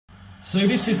So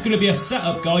this is going to be a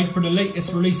setup guide for the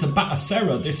latest release of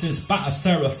Batocera. This is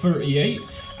Batocera 38,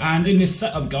 and in this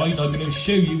setup guide I'm going to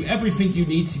show you everything you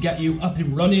need to get you up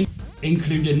and running,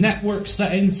 including network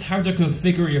settings, how to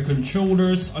configure your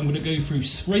controllers. I'm going to go through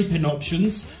scraping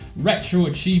options, retro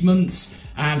achievements,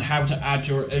 and how to add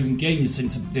your own games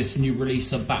into this new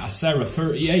release of Batocera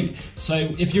 38. So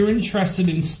if you're interested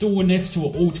in installing this to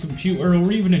an old computer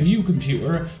or even a new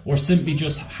computer, or simply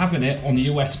just having it on the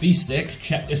USB stick,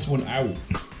 check this one out.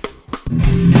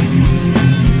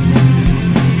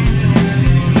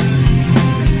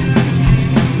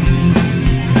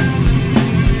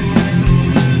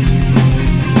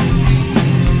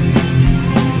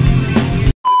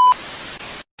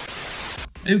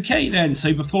 Okay then,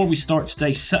 so before we start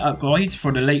today's setup guide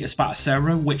for the latest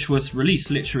Batocera, which was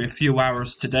released literally a few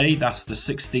hours today, that's the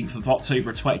 16th of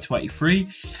October 2023,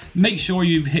 make sure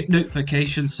you hit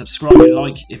notifications, subscribe and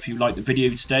like if you like the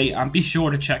video today, and be sure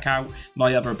to check out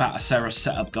my other Batocera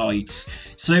setup guides.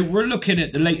 So we're looking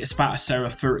at the latest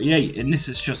Batocera 38, and this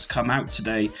has just come out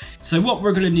today. So what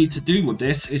we're going to need to do with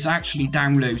this is actually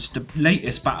download the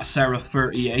latest Batocera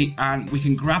 38, and we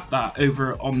can grab that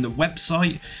over on the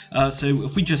website. So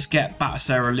if we just get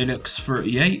Batocera Linux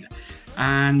 38,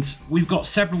 and we've got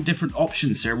several different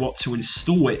options here what to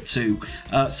install it to.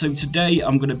 So today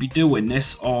I'm going to be doing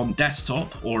this on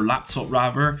desktop, or laptop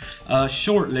rather.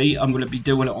 Shortly I'm going to be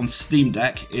doing it on Steam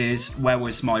Deck as well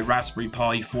as my Raspberry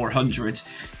Pi 400,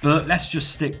 but let's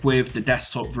just stick with the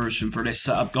desktop version for this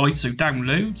setup guide. So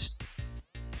download.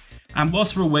 And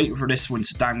whilst we're waiting for this one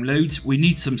to download, we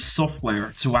need some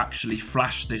software to actually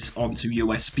flash this onto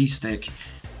USB stick.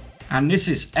 And this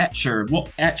is Etcher.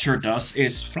 What Etcher does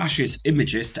is flashes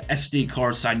images to SD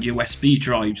cards and USB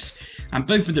drives. And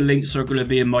both of the links are going to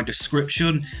be in my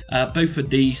description. Both of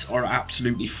these are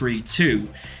absolutely free too.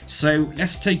 So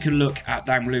let's take a look at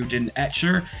downloading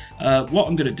Etcher. What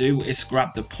I'm going to do is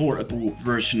grab the portable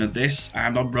version of this,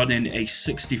 and I'm running a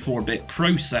 64-bit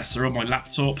processor on my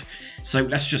laptop. So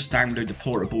let's just download the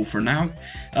portable for now.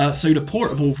 So the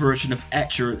portable version of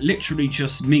Etcher literally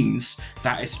just means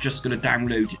that it's just going to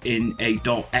download in a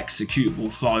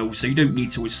 .executable file, so you don't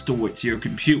need to install it to your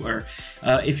computer.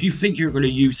 If you think you're going to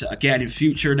use it again in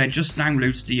future, then just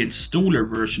download the installer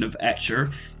version of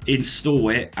Etcher, install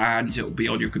it, and it'll be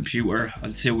on your computer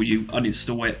until you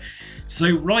uninstall it.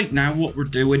 So right now what we're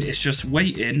doing is just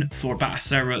waiting for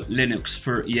Batocera Linux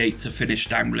 38 to finish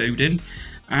downloading.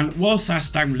 And whilst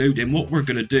that's downloading, what we're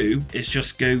going to do is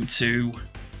just go to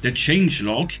the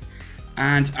changelog.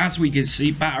 And as we can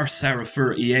see, Batocera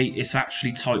 38 is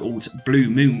actually titled Blue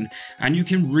Moon, and you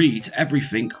can read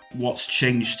everything what's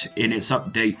changed in its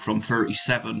update from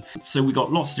 37. So we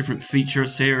got lots of different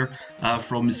features here,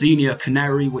 from Xenia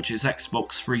Canary, which is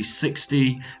Xbox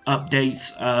 360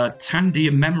 updates, Tandy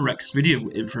and Memorex video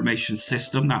information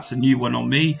system, that's a new one on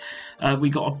me. We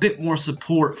got a bit more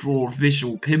support for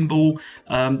visual pinball.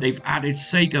 They've added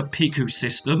Sega Pico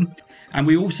system. And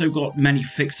we also got many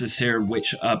fixes here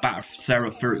which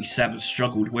Batocera 37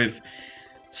 struggled with.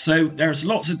 So there's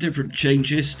lots of different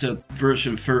changes to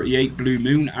version 38 Blue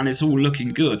Moon, and it's all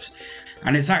looking good.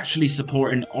 And it's actually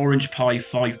supporting Orange Pi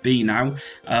 5B now,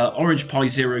 Orange Pi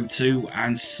 02,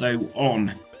 and so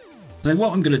on. So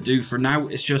what I'm going to do for now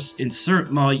is just insert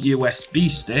my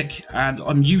USB stick, and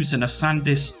I'm using a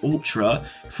SanDisk Ultra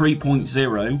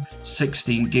 3.0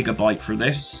 16GB for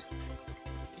this.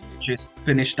 Just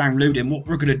finished downloading. What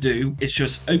we're going to do is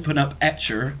just open up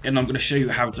Etcher, and I'm going to show you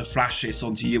how to flash this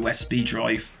onto USB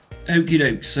drive. Okie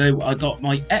doke, so I got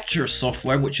my Etcher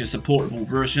software, which is a portable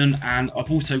version, and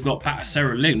I've also got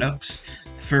Batocera Linux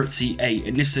 38,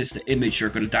 and this is the image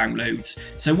you're going to download.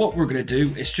 So what we're going to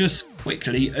do is just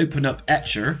quickly open up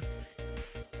Etcher,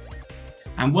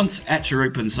 and once Etcher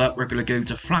opens up, we're going to go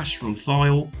to Flash from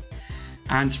File.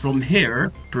 And from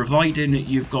here, providing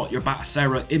you've got your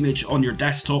Batocera image on your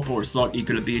desktop, or it's likely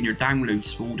going to be in your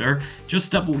downloads folder,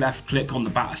 just double left click on the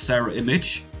Batocera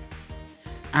image.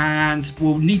 And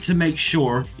we'll need to make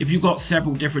sure, if you've got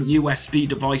several different USB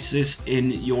devices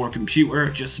in your computer,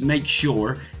 just make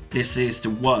sure this is the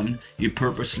one you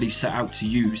purposely set out to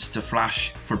use to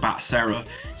flash for Batocera.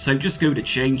 So just go to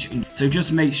change, and so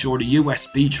just make sure the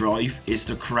USB drive is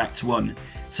the correct one.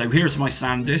 So here's my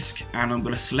SanDisk, and I'm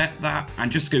going to select that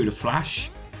and just go to flash.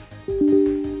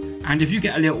 And if you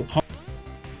get a little pop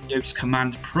Windows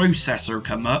command processor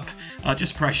come up,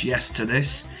 just press yes to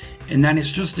this, and then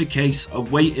it's just a case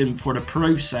of waiting for the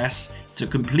process to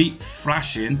complete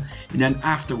flashing, and then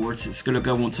afterwards it's going to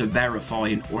go on to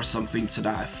verifying or something to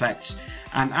that effect.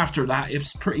 And after that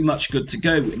it's pretty much good to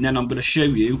go, and then I'm going to show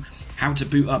you how to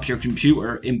boot up your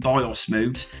computer in BIOS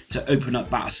mode to open up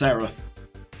Batocera.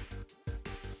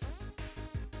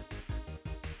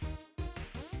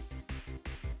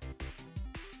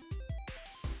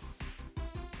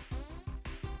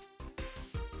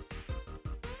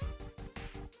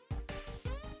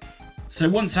 So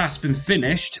once that's been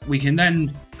finished, we can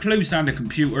then close down the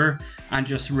computer and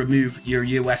just remove your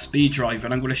USB drive.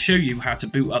 And I'm going to show you how to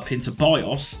boot up into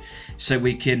BIOS so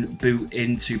we can boot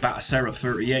into Batocera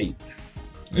 38.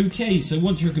 Okay, so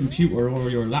once your computer or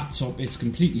your laptop is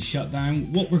completely shut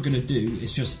down, what we're going to do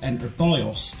is just enter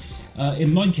BIOS.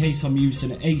 In my case, I'm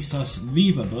using an Asus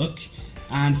VivaBook,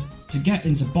 and to get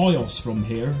into BIOS from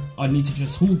here, I need to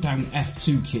just hold down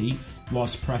F2 key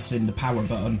whilst pressing the power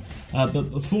button.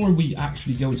 But before we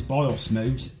actually go into BIOS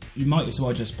mode, you might as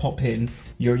well just pop in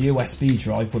your USB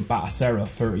drive with Batocera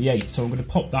 38. So I'm going to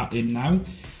pop that in now,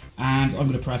 and I'm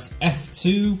going to press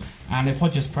F2, and if I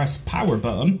just press power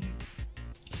button,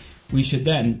 we should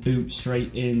then boot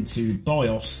straight into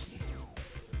BIOS.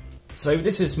 So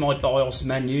this is my BIOS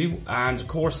menu, and of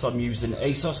course I'm using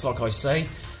Asus like I say,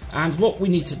 and what we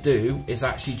need to do is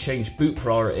actually change boot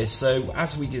priorities. So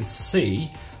as we can see,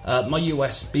 my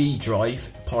USB drive,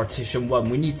 partition 1,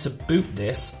 we need to boot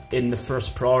this in the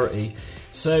first priority.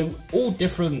 So all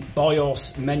different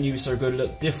BIOS menus are going to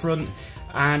look different,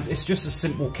 and it's just a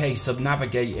simple case of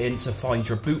navigating to find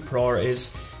your boot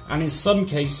priorities. And in some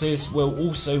cases we'll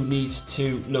also need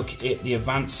to look at the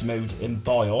advanced mode in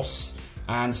BIOS,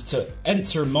 and to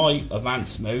enter my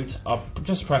advanced mode I'll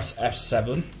just press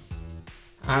F7,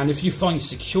 and if you find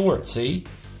security,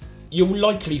 you'll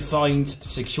likely find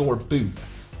secure boot,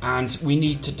 and we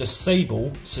need to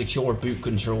disable secure boot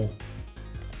control.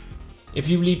 If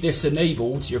you leave this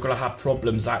enabled, you're going to have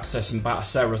problems accessing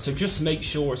Batocera, so just make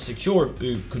sure secure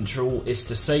boot control is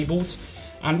disabled.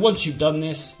 And once you've done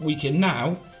this, we can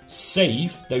now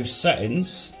save those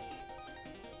settings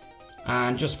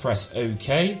and just press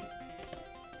OK.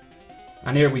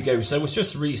 And here we go, so it's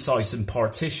just resizing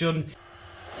partition.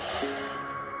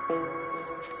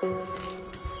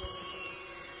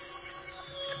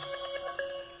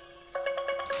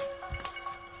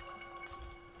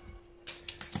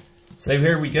 So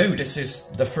here we go, this is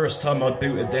the first time I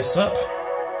booted this up.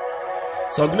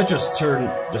 So I'm going to just turn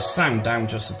the sound down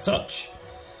just a touch.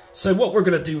 So what we're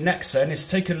going to do next then is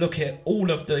take a look at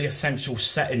all of the essential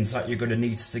settings that you're going to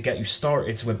need to get you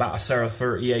started with Batocera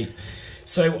 38.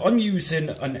 So I'm using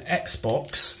an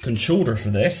Xbox controller for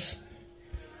this.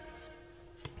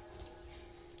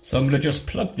 So I'm going to just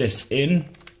plug this in.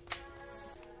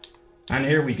 And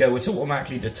here we go, it's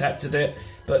automatically detected it.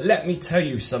 But let me tell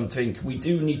you something, we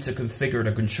do need to configure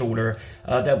the controller.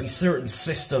 There'll be certain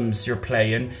systems you're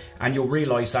playing and you'll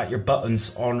realise that your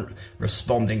buttons aren't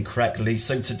responding correctly.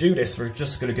 So to do this, we're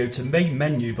just going to go to main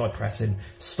menu by pressing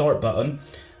start button.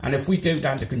 And if we go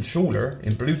down to controller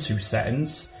in Bluetooth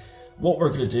settings, what we're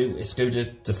going to do is go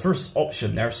to the first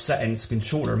option there, settings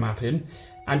controller mapping,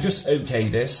 and just OK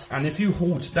this. And if you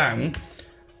hold down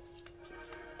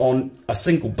on a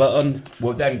single button,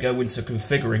 we'll then go into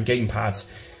configuring gamepad.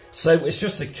 So it's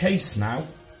just a case now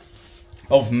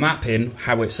of mapping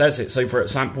how it says it. So for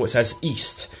example, it says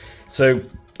east. So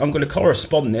I'm going to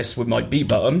correspond this with my B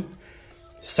button.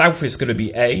 South is going to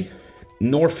be A,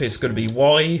 north is going to be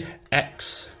Y,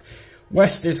 X,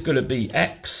 west is going to be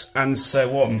X, and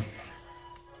so on.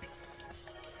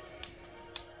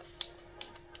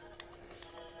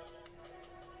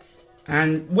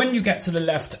 And when you get to the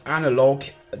left analog,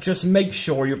 just make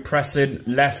sure you're pressing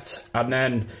left, and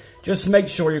then just make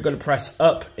sure you're going to press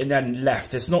up and then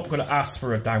left. It's not going to ask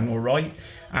for a down or right.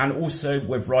 And also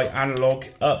with right analog,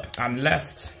 up and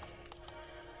left.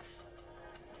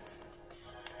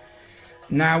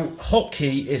 Now,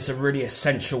 hotkey is a really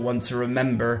essential one to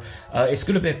remember. It's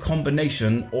going to be a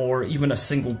combination or even a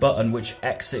single button which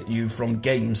exit you from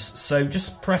games. So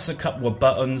just press a couple of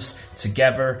buttons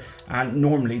together and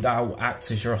normally that will act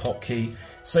as your hotkey.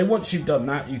 So once you've done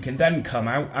that, you can then come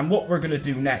out, and what we're going to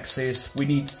do next is we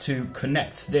need to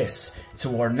connect this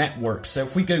to our network. So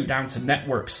if we go down to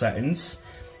network settings,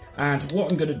 and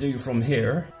what I'm going to do from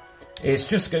here is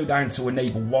just go down to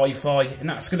enable Wi-Fi, and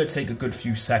that's going to take a good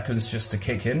few seconds just to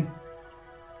kick in.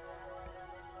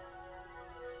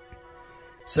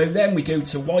 So then we go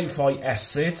to Wi-Fi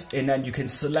SSID, and then you can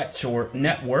select your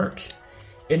network,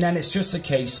 and then it's just a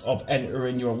case of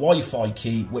entering your Wi-Fi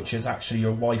key, which is actually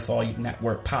your Wi-Fi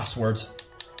network password.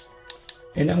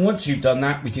 And then once you've done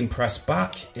that, we can press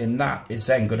back, and that is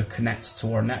then going to connect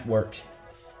to our network.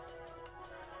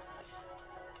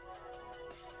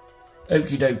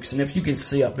 Okie dokes, and if you can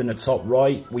see up in the top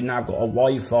right, we now got a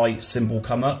Wi-Fi symbol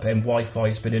come up and Wi-Fi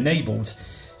has been enabled.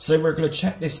 So we're going to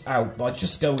check this out by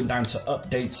just going down to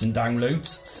updates and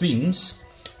downloads, themes,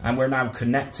 and we're now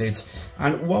connected.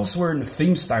 And whilst we're in the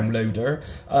themes downloader,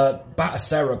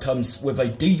 Batocera comes with a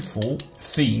default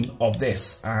theme of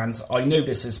this, and I know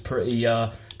this is pretty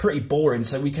boring,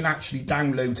 so we can actually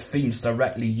download themes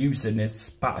directly using this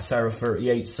Batocera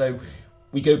 38. So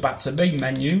we go back to main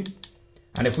menu,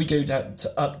 and if we go down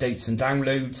to updates and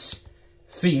downloads,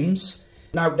 themes,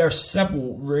 now there's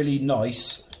several really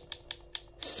nice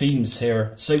themes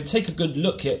here, so take a good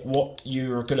look at what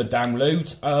you're going to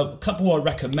download. A couple I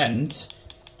recommend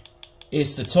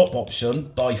is the top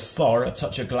option. By far, A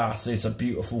Touch of Glass is a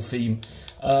beautiful theme.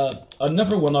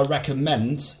 Another one I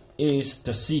recommend is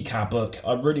the CCAR book.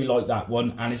 I really like that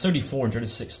one, and it's only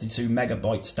 462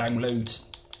 megabytes download.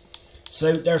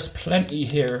 So there's plenty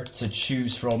here to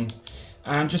choose from.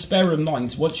 And just bear in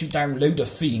mind, once you download a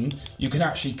theme, you can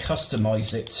actually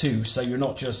customize it too, so you're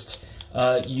not just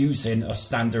using a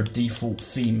standard default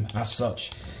theme as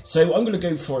such. So I'm going to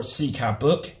go for a CCAR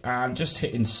book and just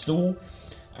hit install.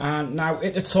 And now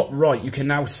at the top right, you can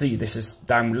now see this is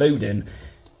downloading.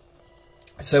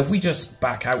 So if we just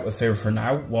back out of here for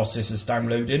now, whilst this is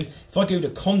downloading, if I go to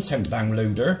content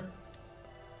downloader,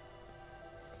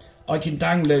 I can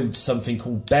download something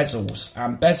called bezels,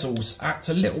 and bezels act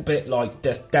a little bit like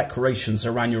decorations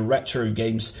around your retro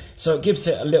games, so it gives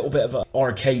it a little bit of an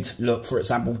arcade look, for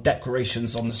example,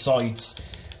 decorations on the sides.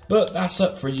 But that's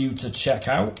up for you to check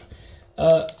out.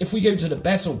 If we go to the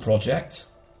bezel project,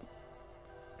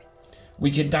 we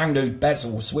can download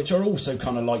bezels, which are also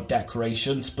kind of like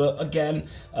decorations, but again,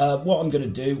 what I'm going to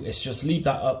do is just leave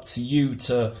that up to you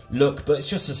to look, but it's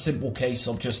just a simple case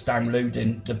of just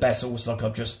downloading the bezels like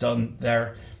I've just done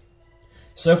there.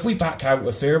 So if we back out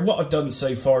of here, what I've done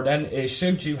so far then is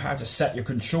showed you how to set your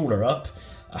controller up,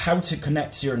 how to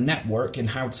connect to your network, and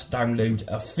how to download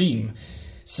a theme.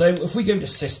 So if we go to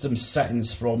System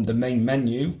Settings from the main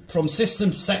menu, from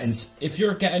System Settings, if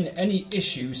you're getting any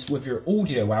issues with your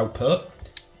audio output,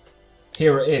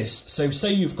 here it is. So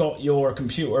say you've got your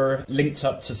computer linked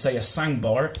up to, say, a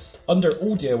soundbar. Under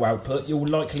audio output, you'll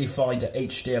likely find an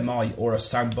HDMI or a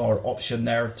soundbar option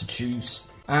there to choose.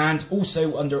 And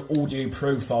also under audio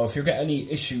profile, if you're getting any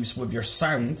issues with your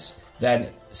sound, then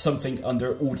something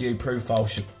under audio profile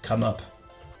should come up.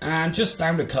 And just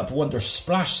down a couple, under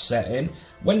splash setting,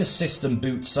 when the system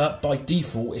boots up, by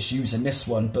default it's using this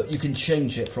one, but you can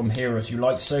change it from here if you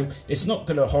like. So it's not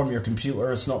going to harm your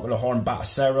computer, it's not going to harm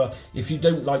Batocera. If you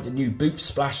don't like the new boot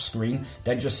splash screen,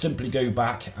 then just simply go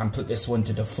back and put this one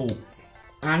to default.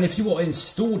 And if you want to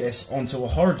install this onto a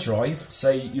hard drive,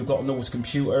 say you've got an old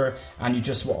computer and you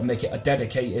just want to make it a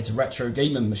dedicated retro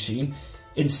gaming machine,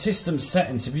 in System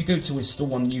Settings, if you go to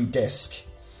install on new disk,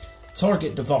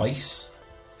 target device,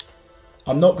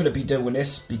 I'm not going to be doing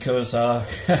this because I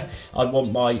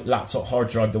want my laptop hard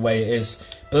drive the way it is,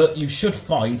 but you should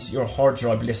find your hard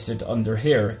drive listed under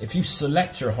here. If you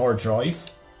select your hard drive,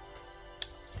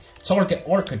 target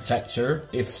architecture,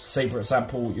 if say for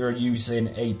example you're using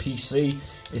a PC,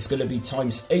 it's going to be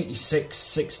times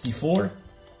 8664,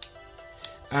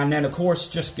 and then of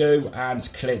course just go and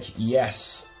click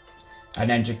yes, and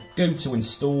then just go to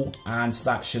install, and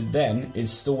that should then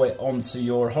install it onto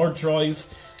your hard drive.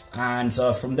 And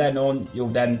from then on, you'll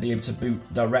then be able to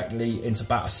boot directly into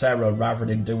Batocera rather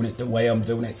than doing it the way I'm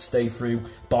doing it today through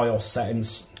BIOS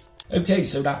settings. Okay,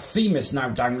 so that theme is now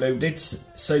downloaded.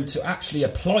 So to actually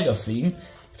apply a theme,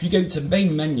 if you go to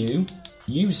main menu,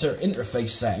 user interface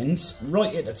settings,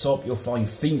 right at the top you'll find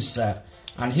theme set.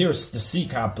 And here's the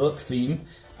CCAR book theme.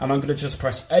 And I'm going to just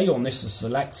press A on this to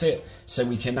select it. So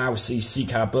we can now see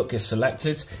CCAR book is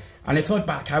selected. And if I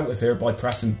back out of here by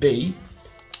pressing B,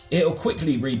 it'll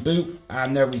quickly reboot,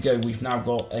 and there we go, we've now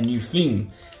got a new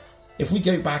theme. If we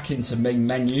go back into main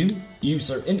menu,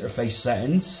 user interface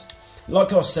settings,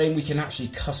 like I was saying, we can actually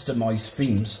customize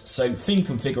themes. So theme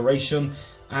configuration,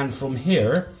 and from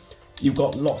here, you've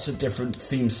got lots of different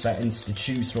theme settings to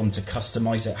choose from to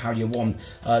customize it how you want.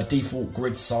 Default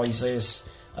grid sizes,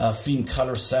 theme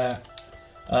color set,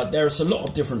 there's a lot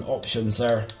of different options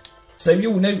there. So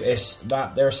you'll notice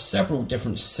that there are several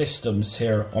different systems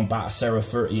here on Batocera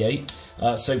 38.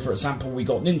 So for example, we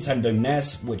got Nintendo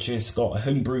NES, which has got a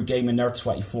homebrew game in there,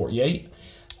 2048.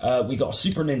 We got a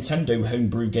Super Nintendo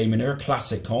homebrew game in there,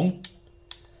 Classic Kong.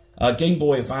 Game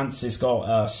Boy Advance has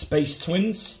got Space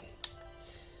Twins.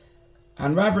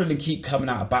 And rather than keep coming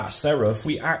out of Batocera, if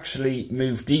we actually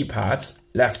move D-pad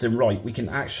left and right, we can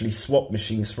actually swap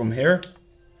machines from here.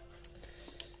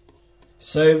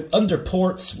 So under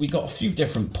ports, we got a few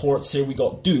different ports here. We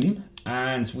got Doom,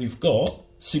 and we've got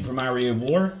Super Mario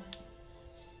War.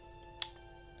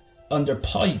 Under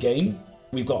Pi Game,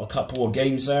 We've got a couple of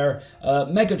games there.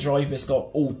 Mega Drive has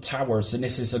got Old Towers, and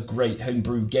this is a great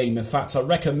homebrew game. In fact, I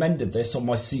recommended this on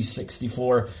my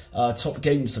C64 Top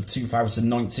Games of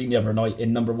 2019 the other night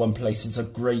in #1 place. It's a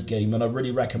great game, and I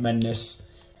really recommend this.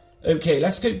 Okay,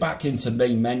 let's go back into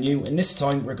main menu, and this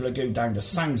time we're going to go down to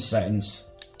sound settings.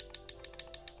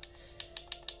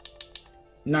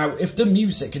 Now, if the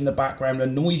music in the background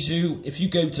annoys you, if you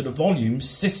go to the volume,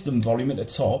 system volume at the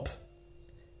top,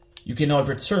 you can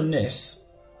either turn this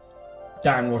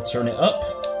down or turn it up.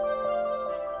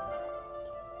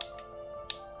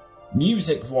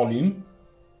 Music volume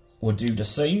will do the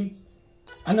same.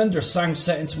 And under sound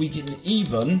settings, we can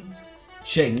even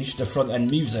change the front end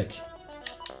music.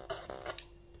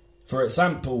 For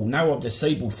example, now I've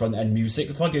disabled front end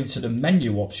music. If I go to the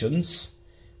menu options,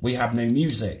 we have no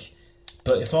music.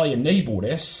 But if I enable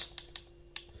this,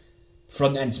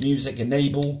 front end music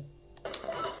enable,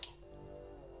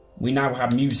 we now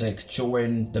have music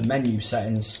during the menu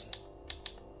settings.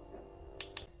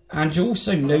 And you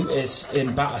also notice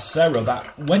in Batocera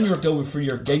that when you're going through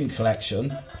your game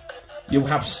collection, you'll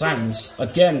have sounds.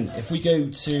 Again, if we go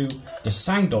to the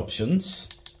sound options,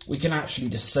 we can actually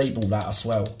disable that as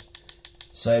well.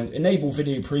 So enable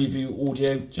video preview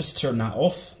audio, just turn that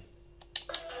off.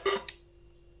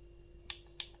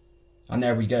 And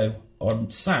there we go. Our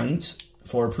sound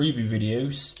for our preview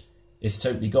videos is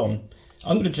totally gone.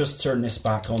 I'm going to just turn this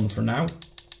back on for now.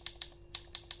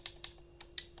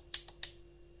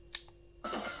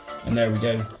 And there we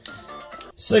go.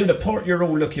 So the part you're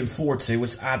all looking forward to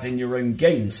is adding your own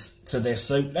games to this.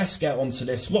 So let's get on to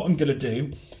this. What I'm going to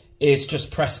do is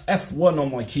just press F1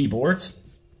 on my keyboard.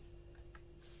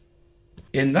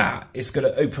 In that, it's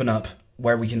going to open up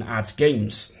where we can add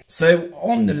games. So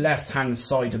on the left hand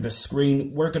side of the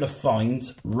screen, we're going to find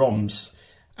ROMs.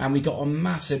 And we got a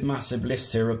massive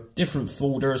list here of different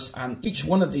folders, and each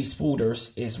one of these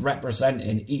folders is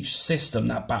representing each system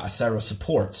that Batocera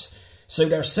supports. So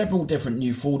there are several different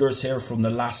new folders here from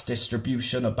the last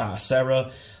distribution of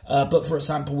Batocera. But for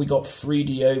example, we got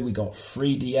 3DO, we got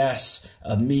 3DS,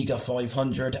 Amiga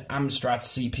 500, Amstrad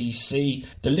CPC.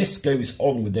 The list goes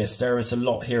on with this. There is a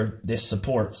lot here this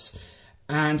supports.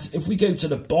 And if we go to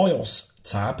the BIOS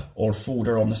tab or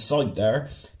folder on the side there,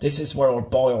 this is where our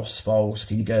BIOS files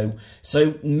can go.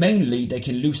 So mainly they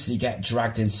can loosely get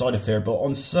dragged inside of here, but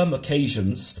on some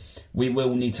occasions we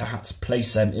will need to have to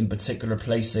place them in particular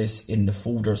places in the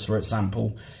folders, for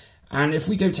example. And if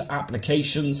we go to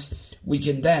applications, we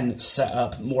can then set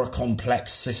up more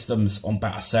complex systems on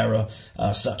Batocera,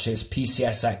 such as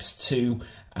PCSX2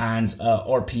 and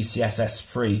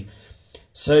RPCSS3.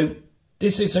 So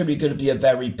this is only going to be a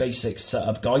very basic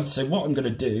setup guide. So what I'm going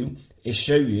to do is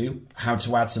show you how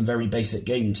to add some very basic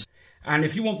games. And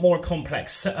if you want more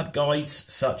complex setup guides,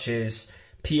 such as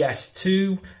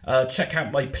PS2, check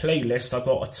out my playlist. I've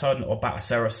got a ton of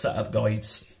Batocera setup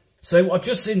guides. So I've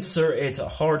just inserted a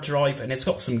hard drive and it's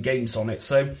got some games on it.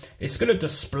 So it's going to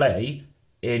display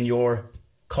in your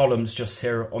columns just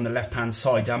here on the left hand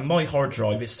side. And my hard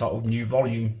drive is titled New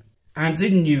Volume. And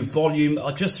in New Volume,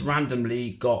 I just randomly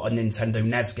got a Nintendo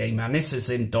NES game, and this is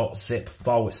in .zip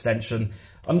file extension.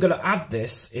 I'm going to add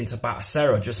this into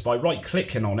Batocera just by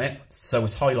right-clicking on it, so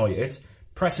it's highlighted,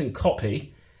 pressing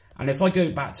copy, and if I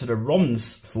go back to the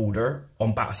ROMs folder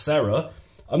on Batocera,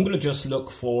 I'm going to just look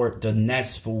for the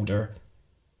NES folder.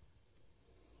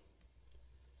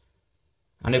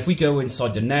 And if we go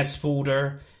inside the NES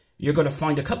folder, you're going to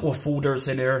find a couple of folders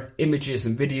in here, images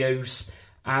and videos.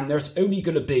 And there's only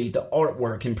going to be the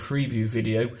artwork in preview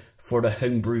video for the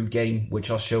homebrew game, which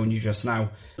I've shown you just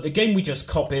now. The game we just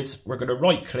copied, we're going to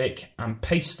right click and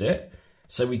paste it.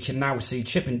 So we can now see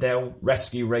Chip 'n Dale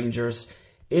Rescue Rangers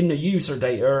in the user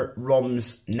data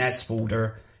ROMs NES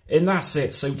folder. And that's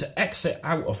it. So to exit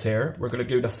out of here, we're going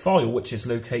to go to File, which is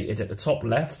located at the top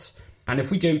left. And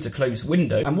if we go to close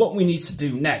window, and what we need to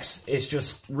do next is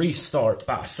just restart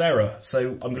Batocera.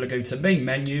 So I'm going to go to main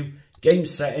menu, game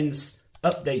settings,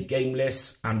 update game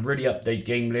list, and really update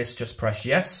game list, just press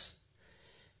yes.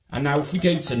 And now if we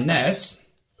go to NES,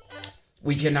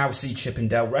 we can now see Chip 'n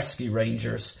Dale Rescue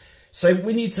Rangers. So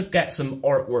we need to get some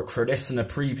artwork for this in a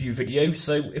preview video.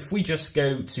 So if we just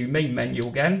go to main menu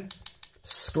again,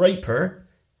 scraper,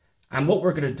 and what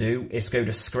we're going to do is go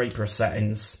to scraper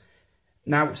settings.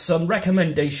 Now some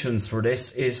recommendations for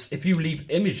this is if you leave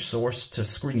image source to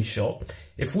screenshot,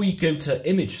 if we go to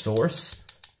image source,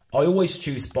 I always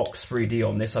choose Box 3D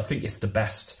on this. I think it's the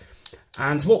best.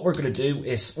 And what we're going to do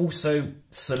is also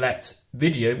select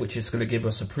video, which is going to give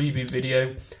us a preview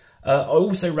video. I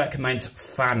also recommend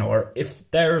fan art if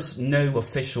there's no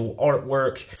official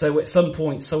artwork. So at some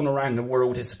point, someone around the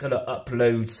world is going to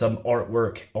upload some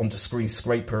artwork onto Screen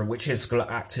Scraper, which is going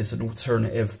to act as an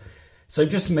alternative. So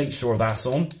just make sure that's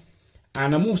on.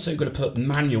 And I'm also going to put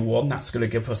manual on. That's going to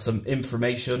give us some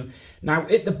information. Now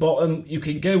at the bottom, you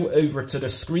can go over to the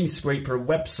Screen Scraper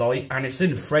website, and it's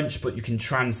in French, but you can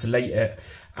translate it.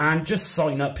 And just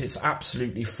sign up, it's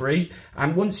absolutely free.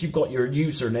 And once you've got your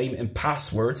username and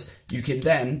passwords, you can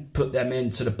then put them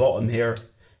into the bottom here.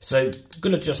 So I'm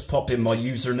going to just pop in my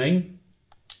username.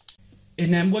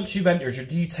 And then once you've entered your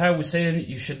details in,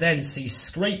 you should then see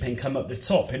scraping come up the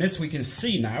top. And as we can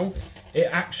see now, it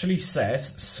actually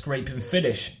says scrape and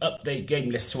finish, update game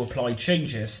list to apply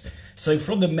changes. So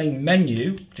from the main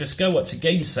menu, just go up to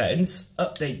game settings,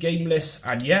 update game list,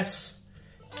 and yes.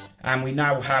 And we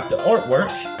now have the artwork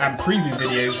and preview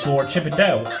video for Chip and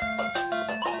Dale.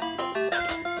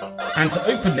 And to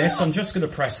open this, I'm just going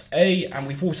to press A, and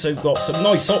we've also got some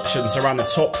nice options around the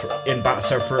top in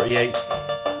Batocera 38.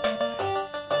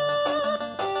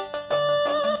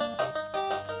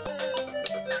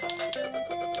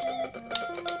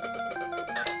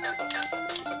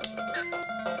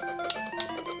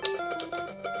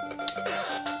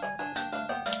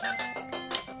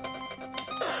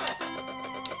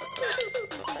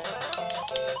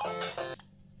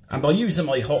 And by using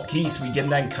my hotkeys, we can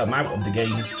then come out of the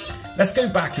game. Let's go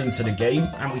back into the game,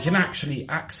 and we can actually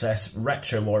access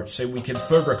RetroArch, so we can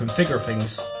further configure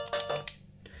things.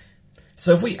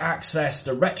 So if we access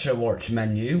the RetroArch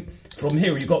menu, from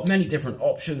here you've got many different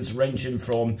options ranging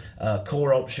from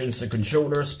core options to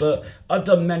controllers, but I've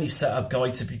done many setup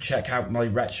guides if you check out my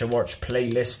RetroArch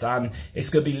playlist, and it's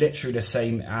going to be literally the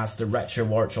same as the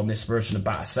RetroArch on this version of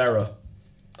Batocera.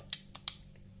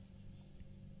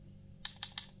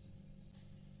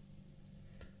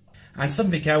 And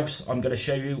something else I'm going to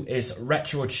show you is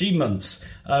Retro Achievements.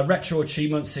 Retro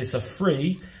Achievements is a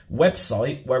free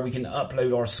website where we can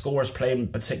upload our scores playing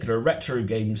particular retro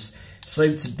games.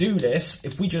 So to do this,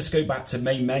 if we just go back to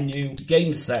main menu,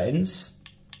 game settings,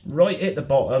 right at the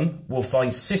bottom, we'll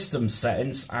find system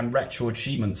settings and Retro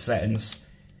Achievement settings.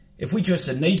 If we just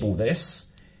enable this,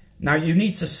 now you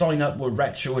need to sign up with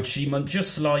Retro Achievement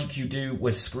just like you do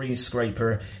with Screen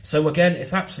Scraper. So again,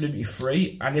 it's absolutely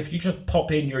free, and if you just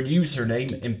pop in your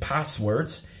username and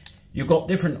password, you've got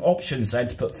different options then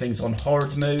to put things on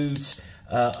hard mode,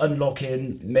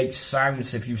 unlocking, make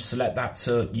sounds if you select that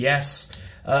to yes.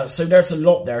 So there's a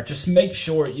lot there. Just make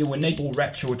sure you enable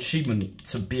Retro Achievement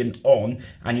to be on,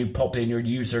 and you pop in your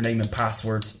username and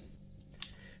password.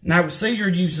 Now, say you're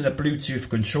using a Bluetooth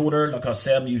controller, like I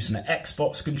said, I'm using an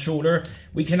Xbox controller,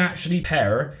 we can actually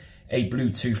pair a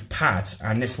Bluetooth pad,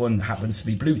 and this one happens to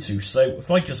be Bluetooth. So if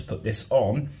I just put this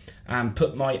on and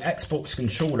put my Xbox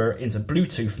controller into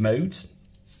Bluetooth mode,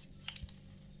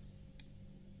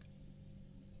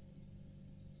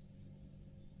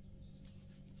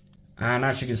 and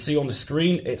as you can see on the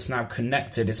screen, it's now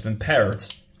connected, it's been paired.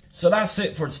 So that's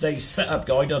it for today's setup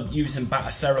guide. I'm using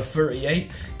Batocera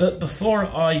 38, but before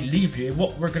I leave you,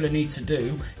 what we're going to need to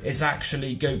do is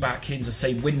actually go back into,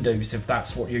 say, Windows, if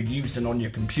that's what you're using on your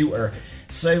computer.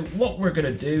 So what we're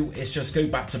going to do is just go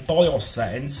back to BIOS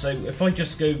settings. So if I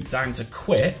just go down to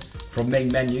quit from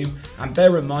main menu, and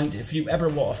bear in mind, if you ever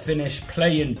want to finish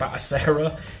playing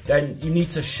Batocera, then you need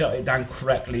to shut it down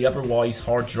correctly, otherwise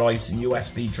hard drives and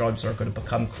USB drives are going to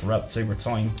become corrupt over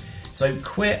time. So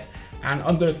quit. And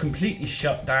I'm going to completely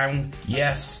shut down,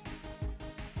 yes.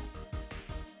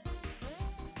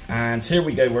 And here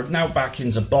we go, we're now back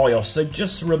into BIOS. So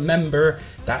just remember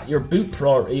that your boot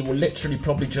priority will literally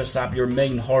probably just have your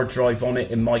main hard drive on it.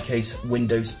 In my case,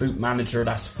 Windows Boot Manager,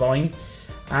 that's fine.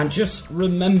 And just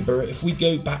remember, if we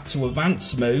go back to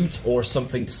advanced mode or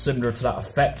something similar to that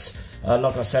effect,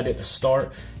 like I said at the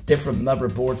start, different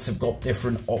motherboards have got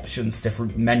different options,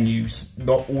 different menus.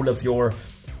 Not all of your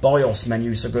BIOS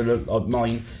menus are going to like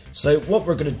mine. So what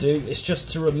we're going to do is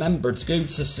just to remember to go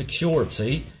to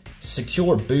security,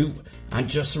 secure boot, and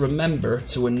just remember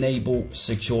to enable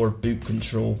secure boot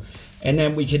control. And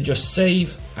then we can just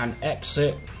save and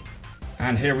exit.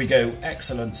 And here we go,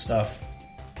 excellent stuff.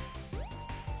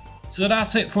 So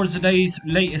that's it for today's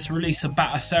latest release of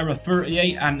Batocera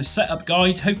 38 and the setup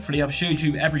guide. Hopefully I've showed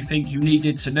you everything you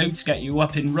needed to know to get you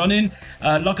up and running.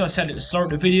 Like I said at the start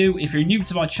of the video, if you're new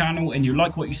to my channel and you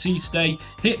like what you see today,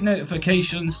 hit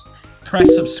notifications,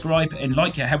 press subscribe and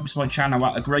like. It helps my channel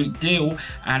out a great deal,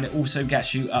 and it also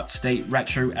gets you up-to-date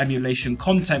retro emulation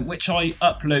content, which I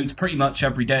upload pretty much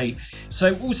every day.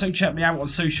 So also check me out on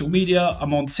social media.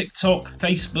 I'm on TikTok,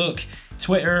 Facebook,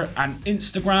 Twitter and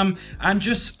Instagram. And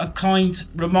just a kind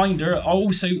reminder, I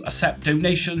also accept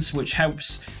donations, which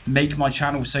helps make my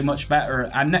channel so much better,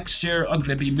 and next year I'm going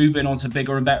to be moving on to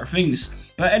bigger and better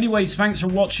things. But anyways, thanks for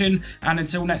watching, and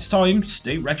until next time,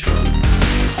 stay retro.